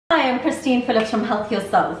Hi, I'm Christine Phillips from Health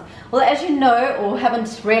Yourself. Well, as you know or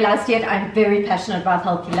haven't realized yet, I'm very passionate about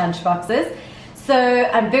healthy lunchboxes. So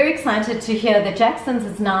I'm very excited to hear that Jackson's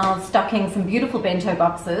is now stocking some beautiful bento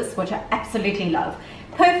boxes, which I absolutely love.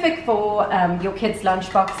 Perfect for your kids'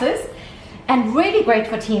 lunchboxes and really great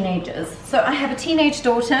for teenagers. So I have a teenage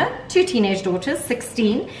daughter, two teenage daughters,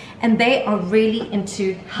 16, and they are really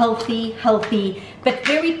into healthy, but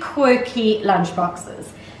very quirky lunchboxes.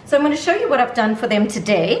 So I'm going to show you what I've done for them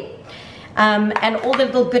today and all the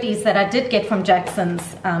little goodies that I did get from Jackson's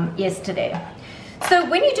yesterday. So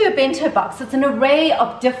when you do a bento box, it's an array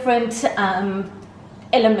of different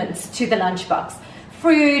elements to the lunchbox.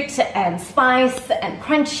 Fruit and spice and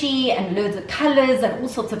crunchy and loads of colors and all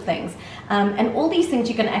sorts of things. And all these things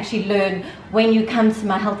you can actually learn when you come to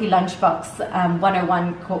my Healthy Lunchbox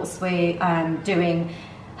 101 course where I'm doing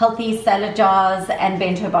healthy salad jars and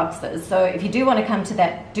bento boxes. So if you do want to come to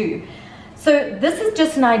that, do. So this is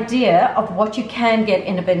just an idea of what you can get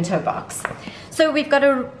in a bento box. So we've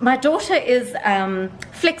got my daughter is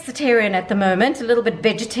flexitarian at the moment, a little bit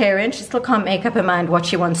vegetarian. She still can't make up her mind what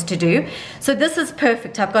she wants to do. So this is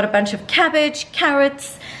perfect. I've got a bunch of cabbage,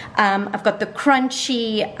 carrots, I've got the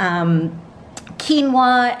crunchy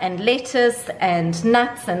quinoa and lettuce and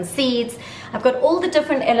nuts and seeds. I've got all the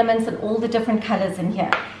different elements and all the different colors in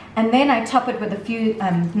here. And then I top it with a few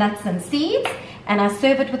nuts and seeds, and I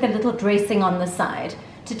serve it with a little dressing on the side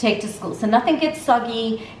to take to school. So nothing gets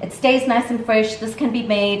soggy, it stays nice and fresh. This can be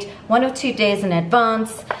made 1 or 2 days in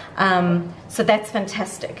advance, so that's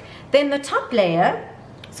fantastic. Then the top layer,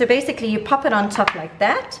 so basically you pop it on top like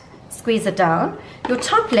that, squeeze it down. Your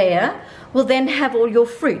top layer will then have all your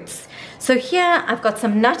fruits. So here I've got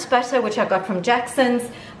some nut butter, which I got from Jackson's,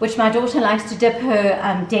 which my daughter likes to dip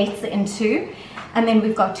her dates into. And then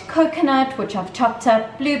we've got coconut, which I've chopped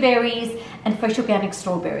up, blueberries, and fresh organic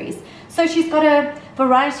strawberries. So she's got a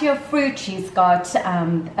variety of fruit. She's got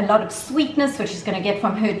a lot of sweetness, which she's going to get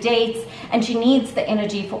from her dates, and she needs the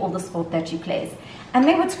energy for all the sport that she plays. And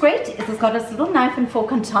then what's great is it's got this little knife and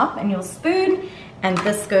fork on top and your spoon, and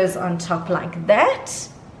this goes on top like that,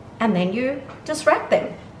 and then you just wrap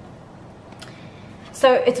them.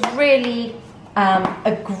 So it's really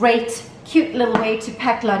a great, cute little way to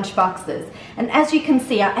pack lunch boxes. And as you can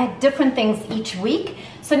see, I add different things each week.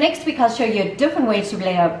 So next week I'll show you a different way to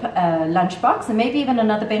lay up a lunch box and maybe even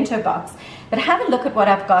another bento box. But have a look at what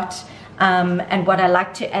I've got and what I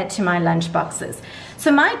like to add to my lunch boxes.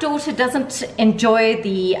 So my daughter doesn't enjoy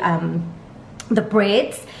the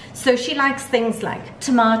breads. So she likes things like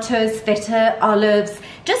tomatoes, feta, olives,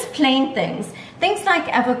 just plain things. Things like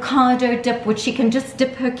avocado dip, which she can just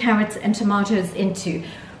dip her carrots and tomatoes into.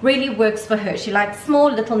 Really works for her. She likes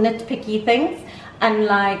small little nitpicky things,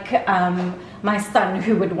 unlike my son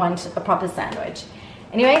who would want a proper sandwich.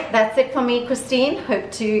 Anyway, that's it for me, Christine.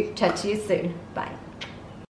 Hope to chat to you soon. Bye.